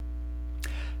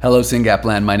Hello, SYNGAP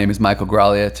Land. My name is Michael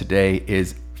Graglia. Today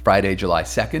is Friday, July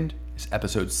 2nd. It's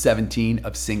episode 17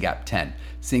 of SYNGAP 10.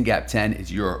 SYNGAP 10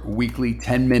 is your weekly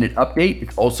 10-minute update.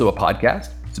 It's also a podcast.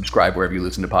 Subscribe wherever you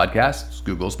listen to podcasts.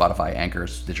 Google, Spotify, Anchor,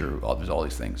 Stitcher, there's all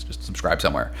these things. Just subscribe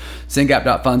somewhere.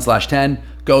 SYNGAP.fun/10.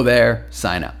 Go there,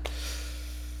 sign up.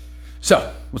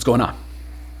 So, what's going on?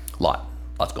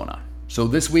 Lots going on. So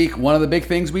this week, one of the big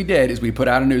things we did is we put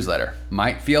out a newsletter.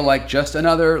 Might feel like just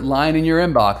another line in your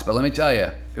inbox, but let me tell you,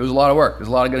 it was a lot of work. There's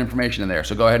a lot of good information in there.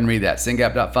 So go ahead and read that.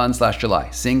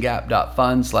 SYNGAP.fun/July.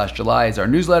 SYNGAP.fun/July is our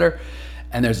newsletter,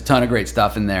 and there's a ton of great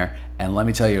stuff in there. And let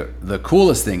me tell you, the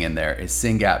coolest thing in there is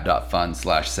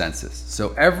SYNGAP.fun/census.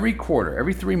 So every quarter,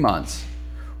 every 3 months,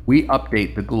 we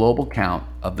update the global count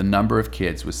of the number of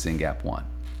kids with SYNGAP 1.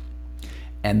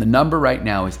 And the number right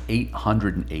now is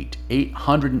 808.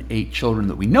 808 children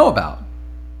that we know about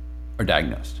are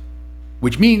diagnosed,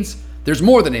 which means there's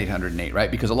more than 808, right?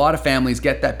 Because a lot of families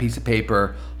get that piece of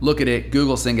paper, look at it,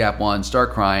 Google SYNGAP 1,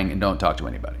 start crying, and don't talk to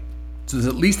anybody. So there's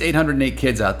at least 808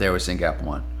 kids out there with SYNGAP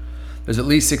 1. There's at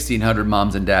least 1,600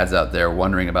 moms and dads out there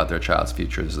wondering about their child's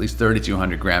future. There's at least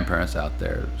 3,200 grandparents out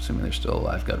there, assuming they're still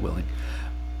alive, God willing,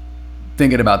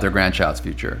 thinking about their grandchild's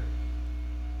future.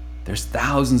 There's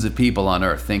thousands of people on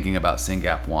earth thinking about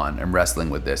SYNGAP 1 and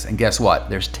wrestling with this. And guess what?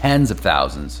 There's tens of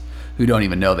thousands who don't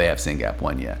even know they have SYNGAP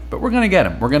 1 yet. But we're going to get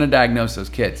them. We're going to diagnose those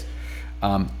kids.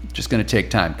 Just going to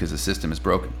take time because the system is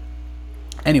broken.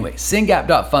 Anyway,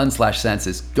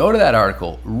 SYNGAP.fun/census. Go to that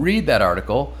article. Read that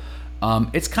article.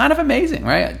 It's kind of amazing,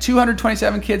 right?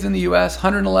 227 kids in the US,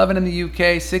 111 in the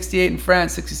UK, 68 in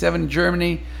France, 67 in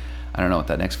Germany. I don't know what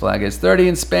that next flag is. 30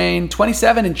 in Spain,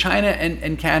 27 in China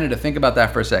and Canada. Think about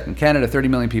that for a second. Canada, 30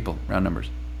 million people, round numbers.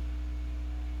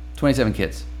 27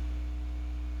 kids.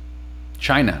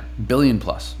 China, billion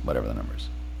plus, whatever the number is.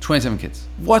 27 kids.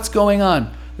 What's going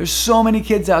on? There's so many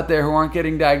kids out there who aren't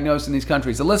getting diagnosed in these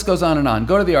countries. The list goes on and on.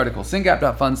 Go to the article,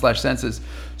 SYNGAP.fun/census.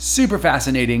 Super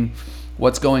fascinating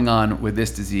what's going on with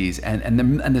this disease.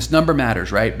 And this number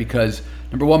matters, right? Because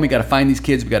number one, we got to find these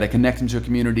kids. We got to connect them to a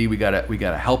community. We got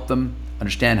to help them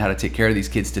understand how to take care of these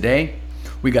kids today.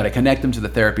 We got to connect them to the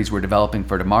therapies we're developing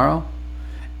for tomorrow.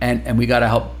 And we got to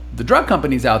help the drug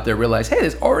companies out there realize, hey,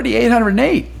 there's already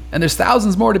 808 and there's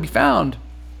thousands more to be found.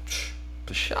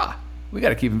 Pshaw. We got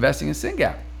to keep investing in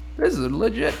SYNGAP. This is a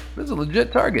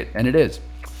legit target, and it is.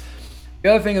 The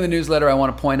other thing in the newsletter I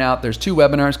want to point out, there's 2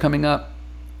 webinars coming up.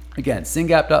 Again,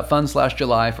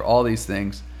 SYNGAP.fun/July for all these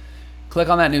things. Click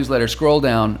on that newsletter, scroll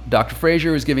down. Dr.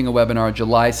 Frazier is giving a webinar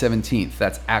July 17th.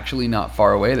 That's actually not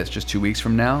far away. That's just 2 weeks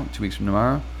from now, 2 weeks from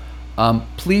tomorrow.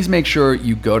 Please make sure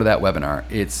you go to that webinar.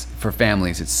 It's for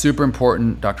families. It's super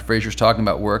important. Dr. Frazier's talking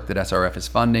about work that SRF is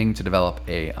funding to develop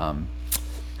a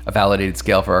validated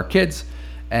scale for our kids.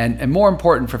 And more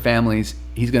important for families,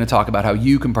 he's going to talk about how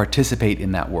you can participate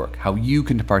in that work,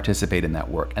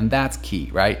 And that's key,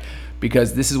 right?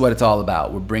 Because this is what it's all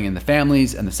about. We're bringing the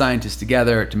families and the scientists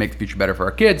together to make the future better for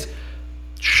our kids.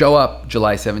 Show up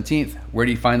July 17th. Where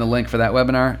do you find the link for that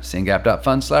webinar?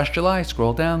 SYNGAP.fun/July.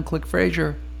 Scroll down, click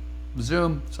Frazier,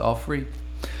 Zoom. It's all free.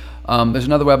 There's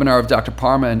another webinar of Dr.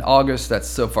 Parma in August. That's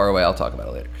so far away. I'll talk about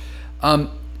it later. I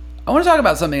want to talk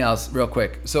about something else real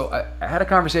quick. So I had a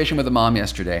conversation with a mom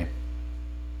yesterday.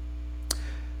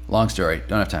 Long story.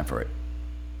 Don't have time for it.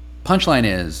 Punchline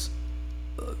is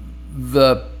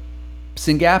the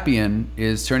Syngapian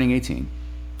is turning 18,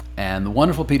 and the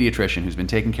wonderful pediatrician who's been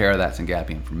taking care of that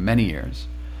Syngapian for many years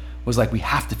was like, we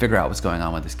have to figure out what's going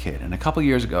on with this kid. And a couple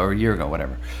years ago, or a year ago,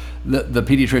 whatever, the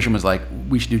pediatrician was like,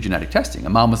 we should do genetic testing.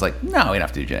 And mom was like, no, we don't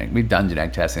have to do genetic. We've done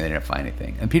genetic testing. They didn't find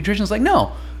anything. And the pediatrician's like,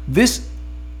 no, these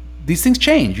things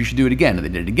change. You should do it again. And they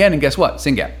did it again. And guess what?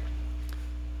 SYNGAP.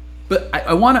 But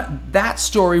that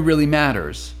story really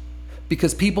matters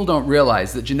because people don't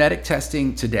realize that genetic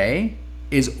testing today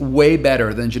is way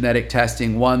better than genetic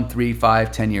testing 1, 3,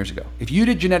 5, 10 years ago. If you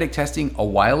did genetic testing a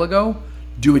while ago,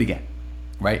 do it again,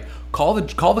 right? Call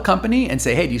the company and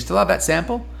say, hey, do you still have that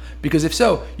sample? Because if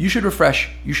so, you should refresh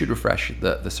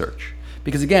the search.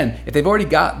 Because again, if they've already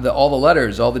got all the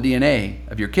letters, all the DNA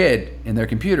of your kid in their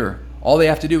computer, all they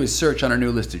have to do is search on our new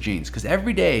list of genes. Because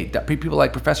every day, people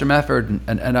like Professor Mefford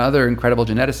and other incredible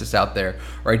geneticists out there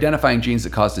are identifying genes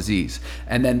that cause disease.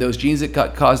 And then those genes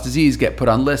that cause disease get put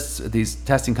on lists at these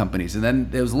testing companies. And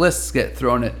then those lists get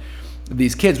thrown at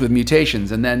these kids with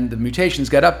mutations. And then the mutations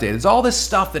get updated. There's all this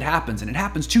stuff that happens, and it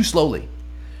happens too slowly.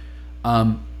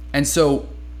 And so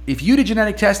if you did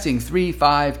genetic testing 3,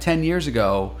 5, 10 years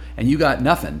ago, and you got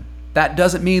nothing, that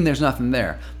doesn't mean there's nothing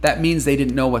there. That means they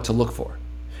didn't know what to look for.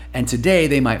 And today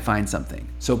they might find something.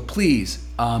 So please,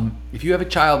 if you have a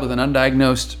child with an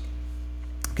undiagnosed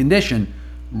condition,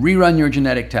 rerun your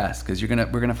genetic test because we're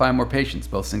gonna find more patients,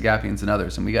 both Syngapians and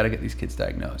others, and we got to get these kids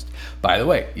diagnosed. By the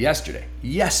way, yesterday,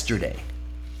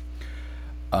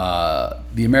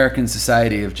 the American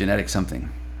Society of Genetic something,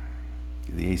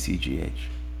 the ACGH,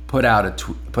 put out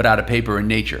a paper in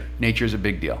Nature. Nature is a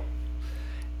big deal,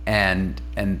 and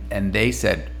they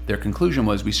said their conclusion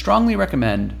was, we strongly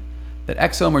recommend that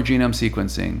exome or genome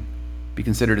sequencing be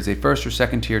considered as a first or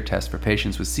second tier test for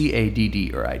patients with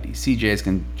CADD or ID. CJ is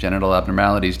congenital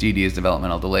abnormalities, DD is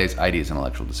developmental delays, ID is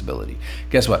intellectual disability.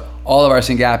 Guess what? All of our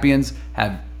Syngapians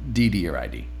have DD or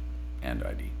ID, and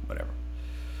ID, whatever.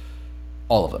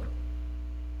 All of them.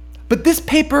 But this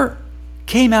paper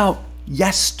came out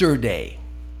yesterday.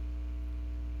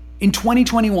 In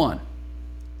 2021,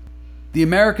 the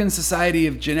American Society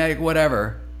of Genetic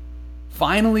whatever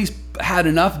finally had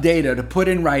enough data to put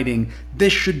in writing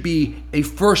this should be a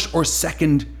first or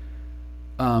second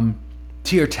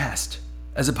tier test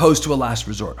as opposed to a last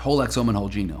resort, whole exome and whole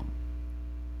genome.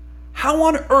 How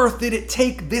on earth did it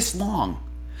take this long?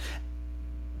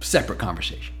 Separate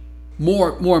conversation.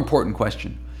 More important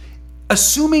question.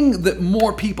 Assuming that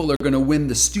more people are going to win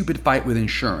the stupid fight with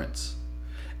insurance,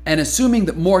 and assuming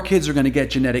that more kids are going to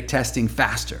get genetic testing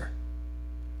faster,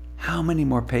 how many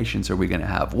more patients are we going to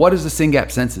have? What is the SYNGAP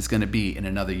census going to be in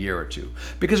another year or two?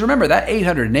 Because remember, that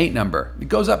 808 number, it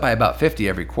goes up by about 50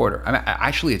 every quarter. I mean,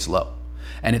 actually, it's low.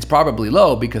 And it's probably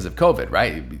low because of COVID,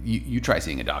 right? You try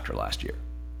seeing a doctor last year.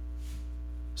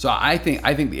 So I think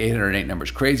the 808 number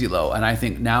is crazy low. And I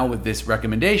think now with this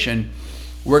recommendation,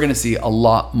 we're going to see a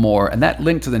lot more. And that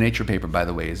link to the Nature paper, by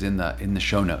the way, is in the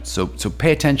show notes. So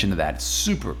pay attention to that. It's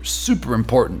super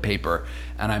important paper.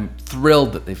 And I'm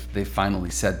thrilled that they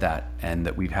finally said that, and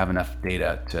that we have enough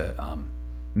data to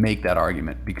make that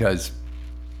argument, because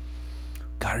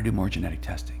got to do more genetic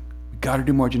testing. We got to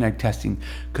do more genetic testing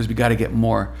because we got to get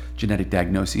more genetic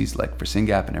diagnoses, like for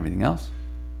SYNGAP and everything else.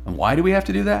 And why do we have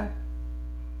to do that?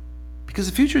 Because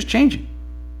the future is changing.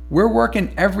 We're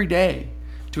working every day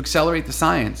to accelerate the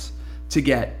science to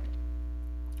get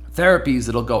therapies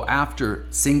that'll go after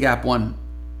SYNGAP1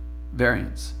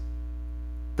 variants,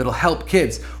 that'll help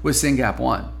kids with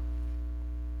SYNGAP1.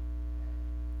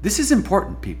 This is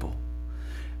important, people.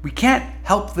 We can't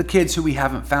help the kids who we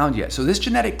haven't found yet. So this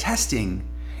genetic testing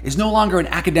is no longer an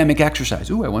academic exercise.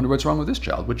 Ooh, I wonder what's wrong with this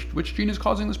child. Which gene is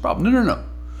causing this problem? No.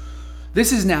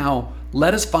 This is now,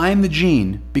 let us find the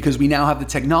gene, because we now have the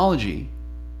technology,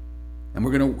 and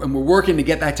we're working to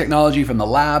get that technology from the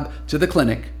lab to the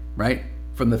clinic, right?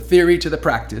 From the theory to the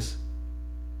practice.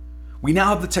 We now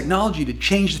have the technology to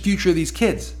change the future of these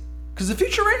kids. Because the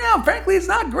future right now, frankly, is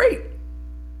not great.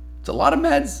 It's a lot of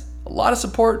meds, a lot of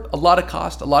support, a lot of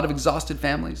cost, a lot of exhausted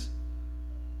families,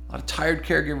 a lot of tired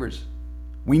caregivers.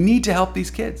 We need to help these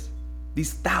kids,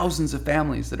 these thousands of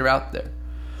families that are out there.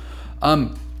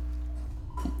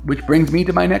 Which brings me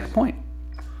to my next point.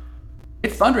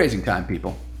 It's fundraising time,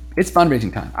 people. It's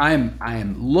fundraising time. I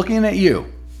am looking at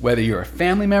you, whether you're a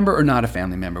family member or not a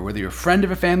family member, whether you're a friend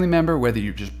of a family member, whether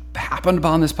you just happened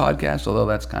upon this podcast, although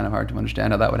that's kind of hard to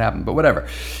understand how that would happen, but whatever.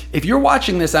 If you're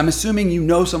watching this, I'm assuming you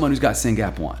know someone who's got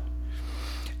SYNGAP1.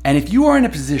 And if you are in a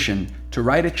position to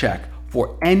write a check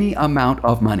for any amount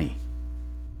of money,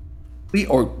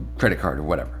 or credit card or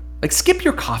whatever, like skip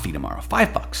your coffee tomorrow,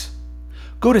 $5.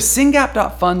 Go to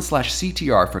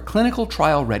syngap.fund/CTR for clinical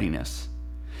trial readiness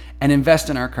and invest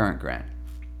in our current grant.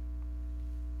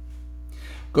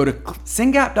 Go to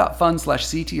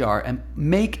syngap.fund/CTR and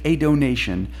make a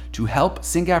donation to help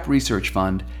SYNGAP Research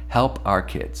Fund help our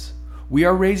kids. We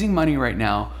are raising money right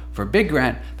now for a big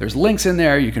grant. There's links in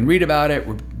there. You can read about it.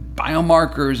 We're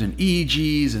biomarkers and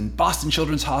EEGs, and Boston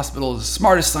Children's Hospital is the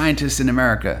smartest scientists in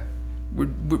America.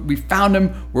 We found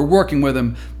them. We're working with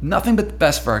them. Nothing but the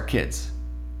best for our kids.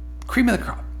 Cream of the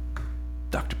crop.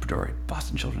 Dr. Podori,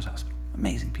 Boston Children's Hospital.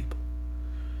 Amazing people.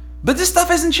 But this stuff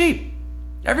isn't cheap.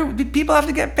 People have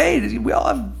to get paid. We all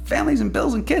have families and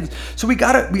bills and kids. So we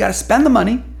gotta spend the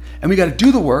money, and we gotta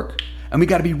do the work, and we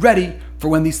gotta be ready for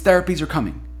when these therapies are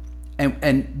coming.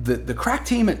 And the crack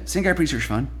team at SYNGAP Research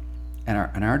Fund and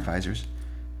our advisors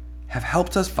have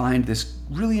helped us find this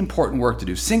really important work to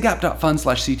do.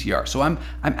 syngap.fund/CTR. So I'm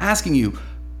asking you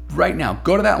right now,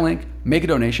 go to that link, make a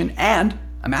donation, and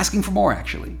I'm asking for more,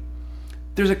 actually.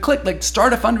 There's a click, like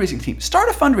start a fundraising team. Start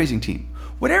a fundraising team.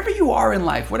 Whatever you are in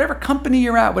life, whatever company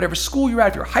you're at, whatever school you're at,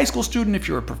 if you're a high school student, if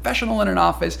you're a professional in an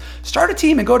office, start a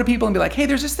team and go to people and be like, hey,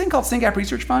 there's this thing called SYNGAP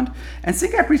Research Fund. And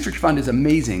SYNGAP Research Fund is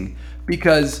amazing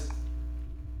because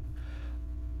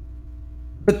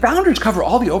the founders cover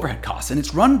all the overhead costs, and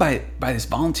it's run by this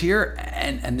volunteer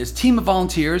and this team of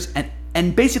volunteers,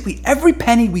 and basically every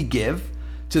penny we give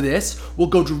to this will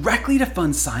go directly to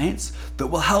fund science that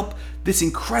will help this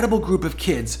incredible group of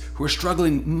kids who are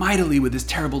struggling mightily with this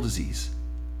terrible disease.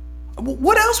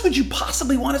 What else would you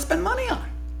possibly want to spend money on?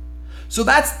 So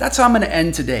that's how I'm going to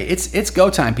end today. It's go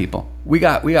time, people. We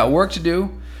got work to do.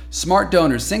 Smart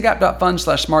donors,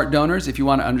 SingApp.fund/smart donors if you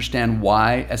want to understand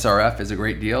why SRF is a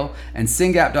great deal, and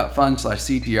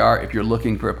SingApp.fund/CTR if you're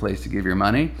looking for a place to give your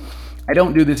money. I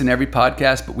don't do this in every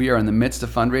podcast, but we are in the midst of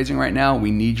fundraising right now.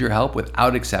 We need your help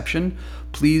without exception.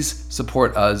 Please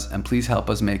support us and please help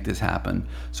us make this happen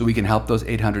so we can help those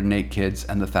 808 kids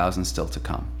and the thousands still to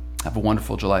come. Have a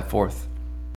wonderful July 4th.